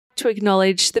to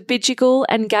acknowledge the Bidjigal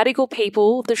and Gadigal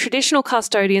people, the traditional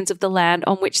custodians of the land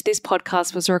on which this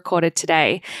podcast was recorded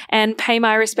today, and pay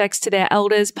my respects to their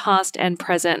elders, past and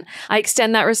present. I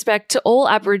extend that respect to all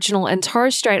Aboriginal and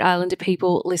Torres Strait Islander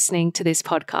people listening to this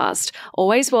podcast.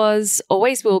 Always was,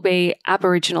 always will be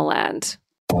Aboriginal land.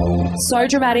 So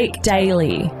Dramatic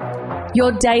Daily.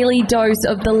 Your daily dose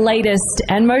of the latest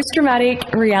and most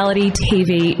dramatic reality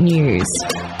TV news.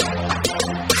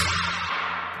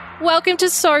 Welcome to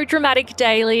So Dramatic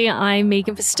Daily. I'm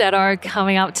Megan Festetto.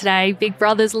 Coming up today, Big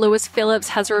Brother's Lewis Phillips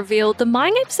has revealed the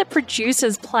mind games that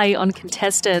producers play on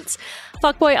contestants.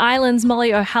 Fuckboy Island's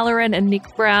Molly O'Halloran and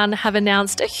Nick Brown have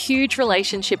announced a huge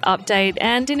relationship update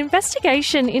and an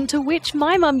investigation into which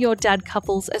My Mum, Your Dad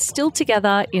couples are still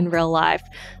together in real life.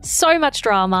 So much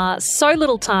drama, so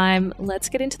little time. Let's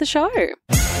get into the show.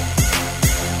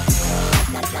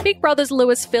 Big Brother's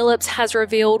Lewis Phillips has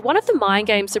revealed one of the mind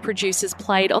games the producers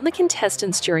played on the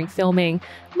contestants during filming.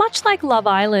 Much like Love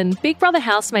Island, Big Brother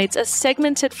housemates are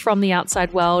segmented from the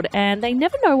outside world and they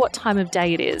never know what time of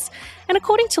day it is. And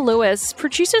according to Lewis,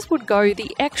 producers would go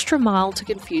the extra mile to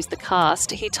confuse the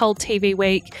cast. He told TV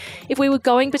Week, "If we were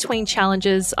going between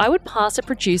challenges, I would pass a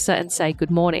producer and say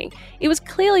good morning. It was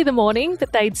clearly the morning,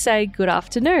 but they'd say good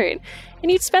afternoon.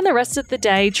 And you'd spend the rest of the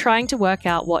day trying to work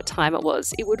out what time it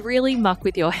was. It would really muck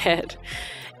with your head."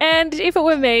 And if it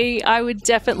were me, I would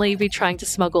definitely be trying to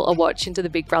smuggle a watch into the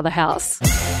Big Brother house.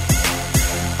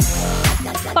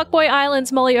 Fuckboy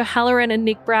Island's Molly O'Halloran and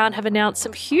Nick Brown have announced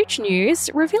some huge news,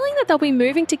 revealing that they'll be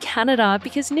moving to Canada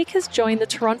because Nick has joined the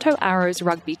Toronto Arrows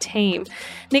rugby team.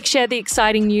 Nick shared the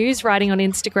exciting news, writing on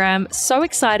Instagram, "So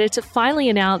excited to finally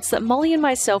announce that Molly and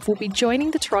myself will be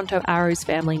joining the Toronto Arrows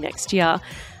family next year.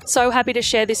 So happy to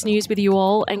share this news with you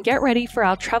all and get ready for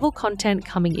our travel content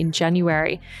coming in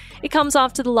January." It comes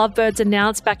after the Lovebirds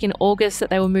announced back in August that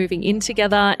they were moving in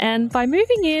together, and by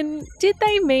moving in, did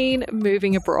they mean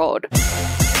moving abroad?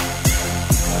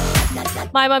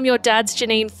 My Mum, Your Dad's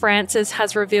Janine Francis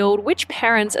has revealed which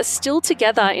parents are still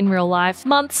together in real life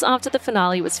months after the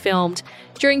finale was filmed.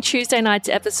 During Tuesday night's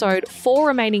episode, 4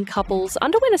 remaining couples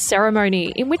underwent a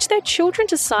ceremony in which their children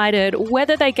decided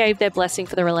whether they gave their blessing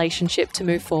for the relationship to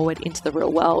move forward into the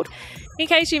real world. In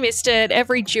case you missed it,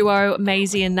 every duo,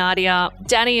 Maisie and Nadia,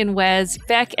 Danny and Wes,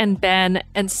 Beck and Ben,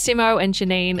 and Simo and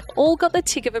Janine all got the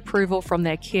tick of approval from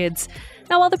their kids.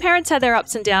 Now, while the parents had their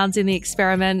ups and downs in the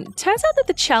experiment, turns out that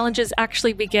the challenges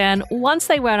actually began once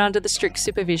they weren't under the strict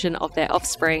supervision of their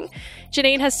offspring.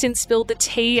 Janine has since spilled the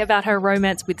tea about her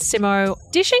romance with Simo,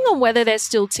 dishing on whether they're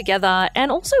still together and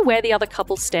also where the other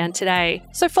couples stand today.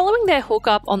 So following their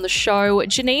hookup on the show,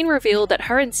 Janine revealed that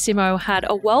her and Simo had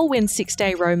a whirlwind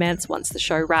 6-day romance once the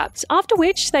show wrapped, after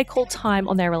which they called time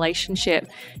on their relationship.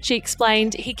 She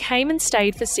explained, "He came and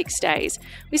stayed for 6 days.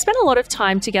 We spent a lot of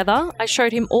time together. I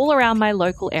showed him all around my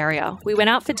local area. We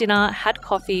went out for dinner, had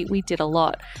coffee, we did a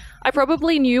lot. I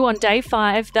probably knew on day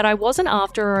 5 that I wasn't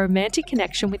after a romantic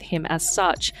connection with him as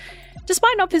such."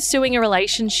 Despite not pursuing a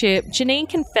relationship, Janine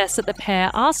confessed that the pair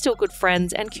are still good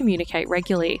friends and communicate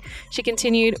regularly. She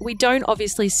continued, "We don't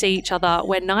obviously see each other.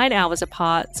 We're 9 hours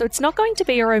apart, so it's not going to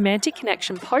be a romantic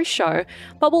connection post-show,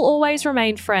 but we'll always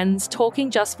remain friends,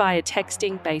 talking just via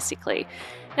texting, basically."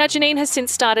 Now, Janine has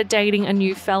since started dating a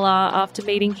new fella after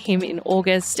meeting him in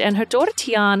August, and her daughter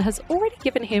Tian has already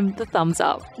given him the thumbs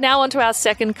up. Now onto our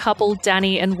second couple,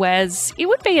 Danny and Wes. It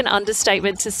would be an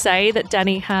understatement to say that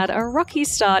Danny had a rocky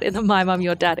start in the My Mum,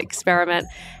 Your Dad experiment.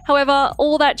 However,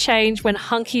 all that changed when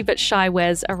hunky but shy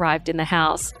Wes arrived in the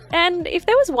house. And if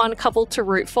there was one couple to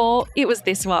root for, it was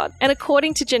this one. And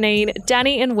according to Janine,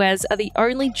 Danny and Wes are the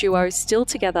only duo still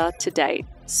together to date.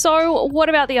 So what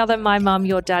about the other My Mum,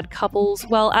 Your Dad couples?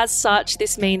 Well, as such,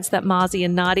 this means that Marzi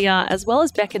and Nadia, as well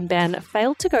as Beck and Ben,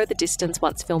 failed to go the distance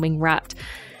once filming wrapped.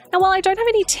 Now, while I don't have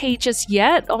any tea just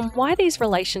yet on why these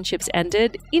relationships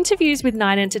ended, interviews with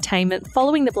Nine Entertainment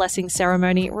following the blessing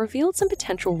ceremony revealed some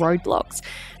potential roadblocks.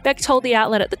 Beck told the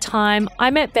outlet at the time, "I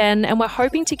met Ben and we're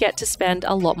hoping to get to spend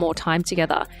a lot more time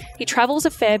together. He travels a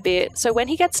fair bit, so when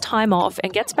he gets time off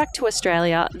and gets back to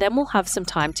Australia, then we'll have some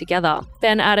time together."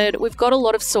 Ben added, "We've got a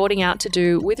lot of sorting out to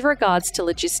do with regards to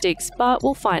logistics, but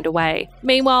we'll find a way."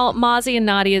 Meanwhile, Marzi and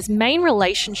Nadia's main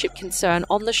relationship concern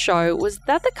on the show was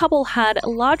that the couple had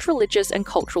large religious and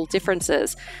cultural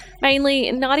differences.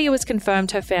 Mainly, Nadia was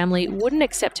confirmed her family wouldn't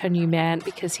accept her new man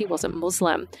because he wasn't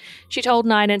Muslim. She told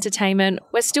Nine Entertainment,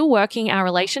 "We're still working our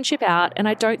relationship out and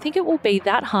I don't think it will be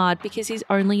that hard because he's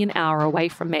only an hour away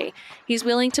from me. He's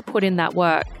willing to put in that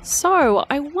work." So,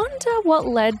 I wonder what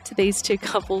led to these two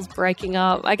couples breaking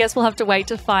up. I guess we'll have to wait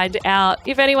to find out.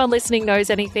 If anyone listening knows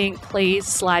anything, please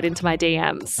slide into my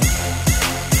DMs.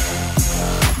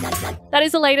 That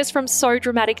is the latest from So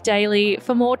Dramatic Daily.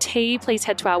 For more tea, please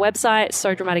head to our website,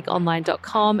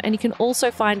 sodramaticonline.com, and you can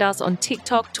also find us on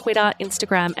TikTok, Twitter,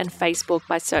 Instagram, and Facebook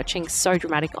by searching So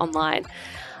Dramatic Online.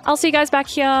 I'll see you guys back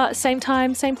here, same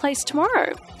time, same place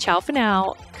tomorrow. Ciao for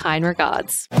now. Kind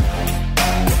regards.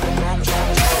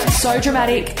 So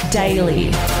Dramatic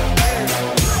Daily.